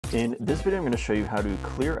In this video, I'm going to show you how to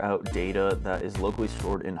clear out data that is locally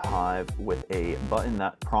stored in Hive with a button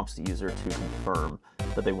that prompts the user to confirm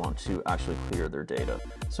that they want to actually clear their data.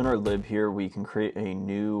 So in our lib here, we can create a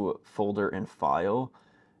new folder and file,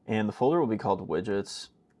 and the folder will be called widgets.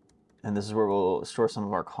 And this is where we'll store some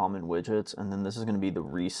of our common widgets. And then this is going to be the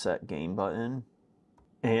reset game button.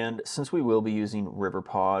 And since we will be using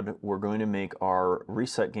Riverpod, we're going to make our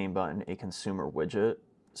reset game button a consumer widget.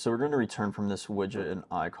 So we're going to return from this widget an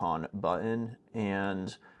icon button,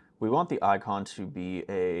 and we want the icon to be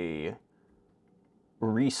a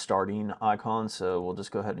restarting icon. So we'll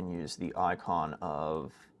just go ahead and use the icon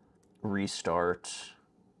of restart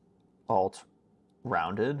alt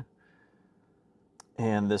rounded.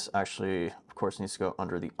 And this actually, of course, needs to go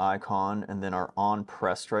under the icon. And then our on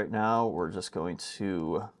pressed right now, we're just going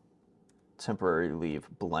to temporarily leave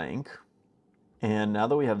blank. And now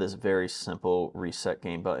that we have this very simple reset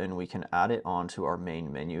game button, we can add it onto our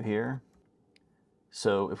main menu here.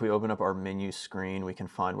 So if we open up our menu screen, we can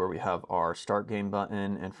find where we have our start game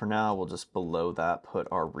button. And for now, we'll just below that put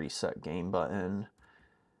our reset game button.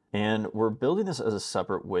 And we're building this as a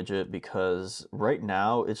separate widget because right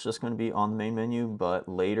now it's just going to be on the main menu, but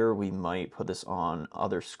later we might put this on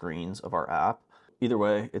other screens of our app. Either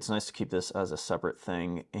way, it's nice to keep this as a separate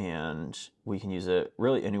thing, and we can use it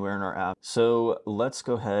really anywhere in our app. So let's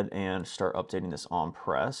go ahead and start updating this on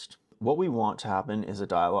pressed. What we want to happen is a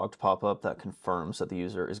dialog to pop up that confirms that the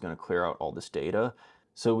user is going to clear out all this data.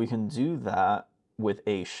 So we can do that with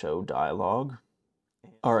a show dialog.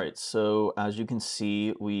 All right, so as you can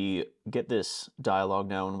see, we get this dialog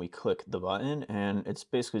now when we click the button, and it's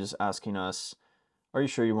basically just asking us, are you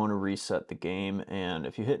sure you want to reset the game? And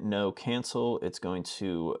if you hit no cancel, it's going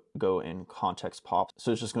to go in context pop.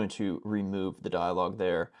 So it's just going to remove the dialog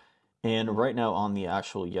there. And right now on the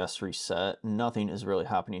actual yes reset, nothing is really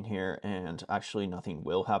happening here, and actually nothing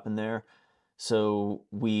will happen there. So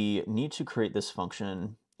we need to create this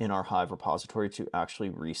function in our Hive repository to actually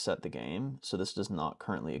reset the game. So this does not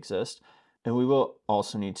currently exist. And we will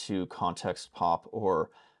also need to context pop,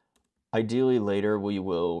 or ideally later we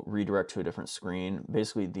will redirect to a different screen,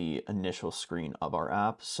 basically the initial screen of our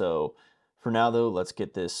app. So for now though, let's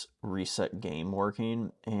get this reset game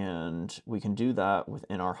working, and we can do that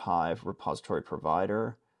within our Hive repository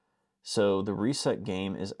provider. So the reset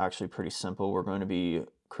game is actually pretty simple. We're going to be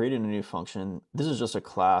creating a new function. This is just a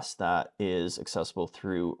class that is accessible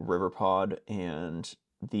through Riverpod, and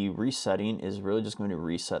the resetting is really just going to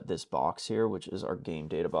reset this box here, which is our game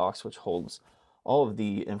data box, which holds all of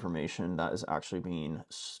the information that is actually being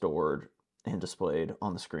stored and displayed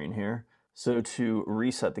on the screen here. So to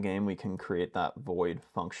reset the game, we can create that void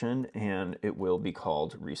function, and it will be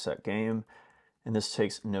called reset game. And this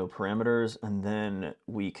takes no parameters, and then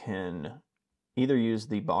we can either use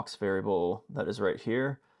the box variable that is right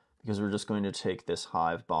here, because we're just going to take this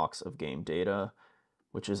Hive box of game data,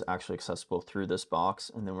 which is actually accessible through this box,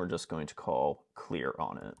 and then we're just going to call clear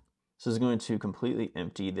on it. So this is going to completely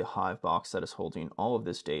empty the Hive box that is holding all of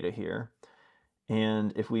this data here.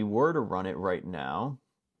 And if we were to run it right now,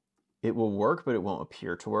 it will work, but it won't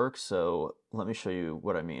appear to work. So let me show you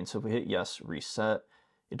what I mean. So if we hit yes reset,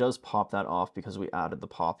 it does pop that off because we added the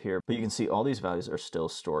pop here, but you can see all these values are still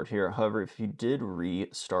stored here. However, if you did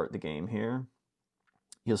restart the game here,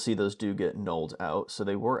 you'll see those do get nulled out. So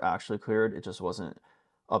they were actually cleared, it just wasn't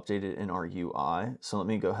updated in our UI. So let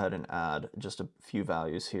me go ahead and add just a few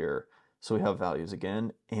values here. So we have values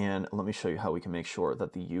again, and let me show you how we can make sure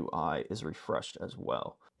that the UI is refreshed as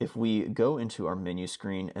well. If we go into our menu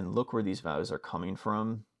screen and look where these values are coming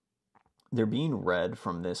from, they're being read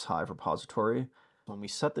from this Hive repository. When we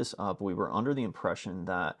set this up, we were under the impression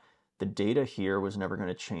that the data here was never going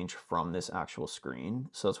to change from this actual screen.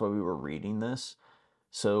 So that's why we were reading this.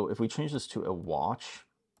 So if we change this to a watch,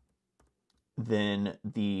 then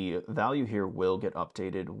the value here will get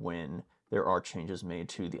updated when there are changes made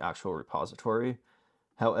to the actual repository.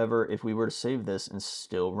 However, if we were to save this and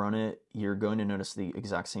still run it, you're going to notice the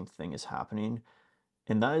exact same thing is happening.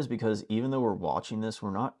 And that is because even though we're watching this,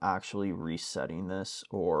 we're not actually resetting this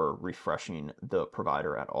or refreshing the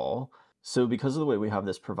provider at all. So because of the way we have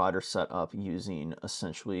this provider set up using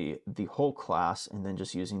essentially the whole class and then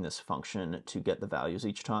just using this function to get the values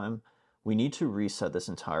each time, we need to reset this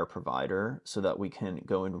entire provider so that we can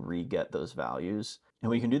go and re-get those values.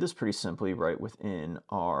 And we can do this pretty simply right within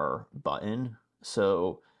our button.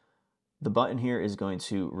 So the button here is going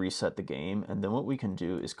to reset the game, and then what we can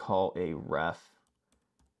do is call a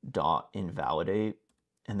ref.invalidate,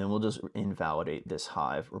 and then we'll just invalidate this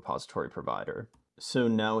Hive repository provider. So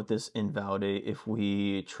now with this invalidate, if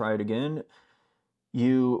we try it again,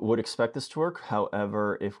 You would expect this to work.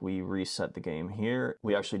 However, if we reset the game here,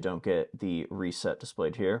 we actually don't get the reset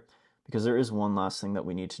displayed here because there is one last thing that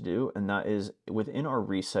we need to do, and that is within our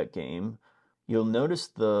reset game, you'll notice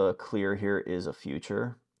the clear here is a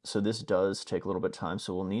future. So this does take a little bit of time.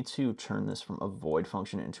 So we'll need to turn this from a void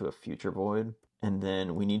function into a future void. And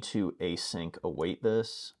then we need to async await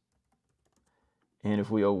this. And if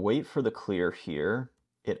we await for the clear here,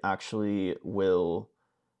 it actually will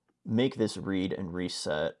make this read and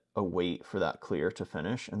reset await for that clear to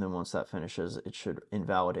finish. And then once that finishes, it should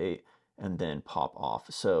invalidate and then pop off.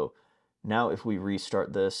 So now if we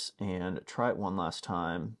restart this and try it one last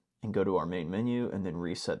time and go to our main menu and then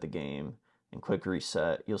reset the game and click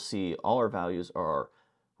reset, you'll see all our values are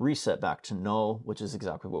reset back to null, which is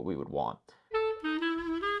exactly what we would want.